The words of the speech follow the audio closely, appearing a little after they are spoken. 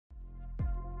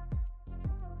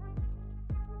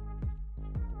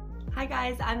Hi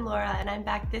guys, I'm Laura and I'm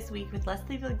back this week with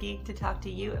Leslieville Geek to talk to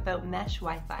you about Mesh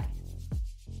Wi-Fi.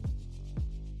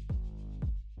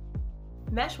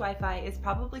 Mesh Wi-Fi is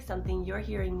probably something you're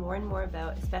hearing more and more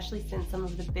about, especially since some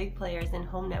of the big players in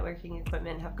home networking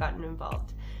equipment have gotten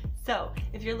involved. So,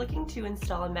 if you're looking to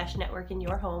install a mesh network in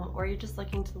your home or you're just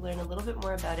looking to learn a little bit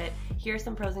more about it, here are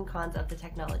some pros and cons of the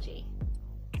technology.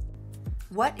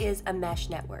 What is a mesh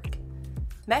network?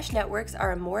 Mesh networks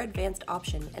are a more advanced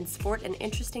option and sport an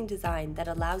interesting design that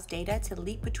allows data to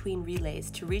leap between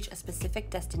relays to reach a specific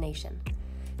destination.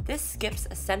 This skips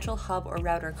a central hub or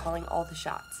router calling all the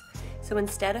shots. So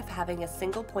instead of having a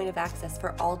single point of access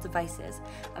for all devices,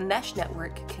 a mesh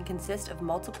network can consist of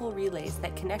multiple relays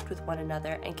that connect with one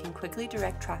another and can quickly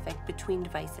direct traffic between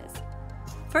devices.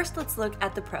 First, let's look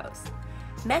at the pros.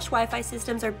 Mesh Wi-Fi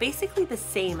systems are basically the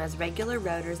same as regular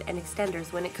routers and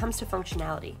extenders when it comes to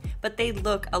functionality, but they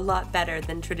look a lot better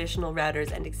than traditional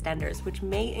routers and extenders, which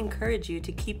may encourage you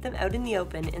to keep them out in the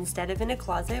open instead of in a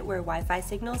closet where Wi-Fi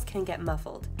signals can get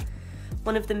muffled.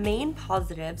 One of the main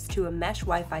positives to a mesh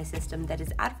Wi-Fi system that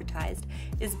is advertised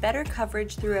is better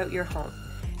coverage throughout your home.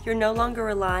 You're no longer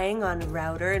relying on a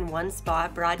router in one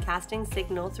spot broadcasting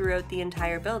signal throughout the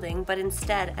entire building, but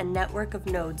instead a network of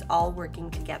nodes all working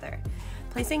together.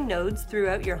 Placing nodes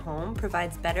throughout your home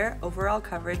provides better overall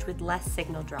coverage with less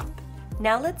signal drop.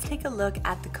 Now let's take a look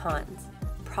at the cons.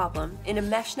 Problem: in a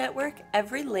mesh network,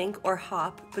 every link or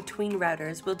hop between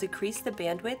routers will decrease the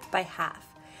bandwidth by half.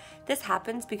 This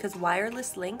happens because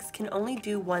wireless links can only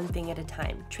do one thing at a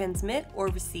time, transmit or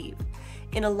receive.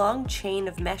 In a long chain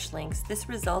of mesh links, this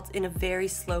results in a very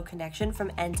slow connection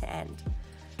from end to end.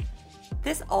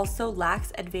 This also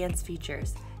lacks advanced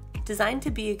features. Designed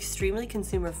to be extremely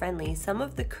consumer-friendly, some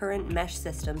of the current mesh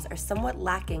systems are somewhat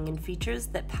lacking in features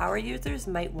that power users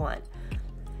might want.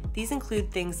 These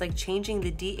include things like changing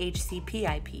the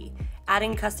DHCP IP,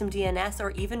 adding custom DNS,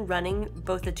 or even running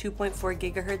both a 2.4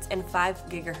 GHz and 5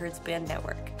 GHz band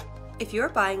network. If you're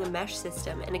buying a mesh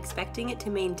system and expecting it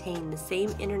to maintain the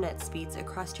same internet speeds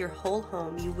across your whole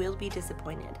home, you will be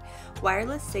disappointed.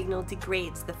 Wireless signal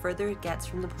degrades the further it gets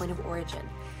from the point of origin.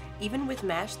 Even with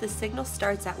mesh, the signal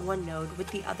starts at one node, with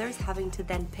the others having to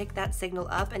then pick that signal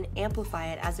up and amplify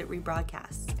it as it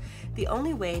rebroadcasts. The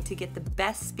only way to get the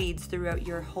best speeds throughout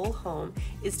your whole home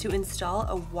is to install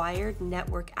a wired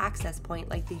network access point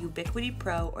like the Ubiquiti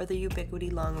Pro or the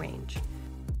Ubiquiti Long Range.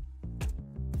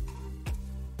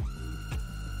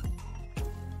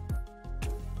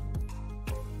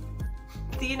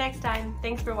 See you next time.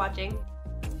 Thanks for watching.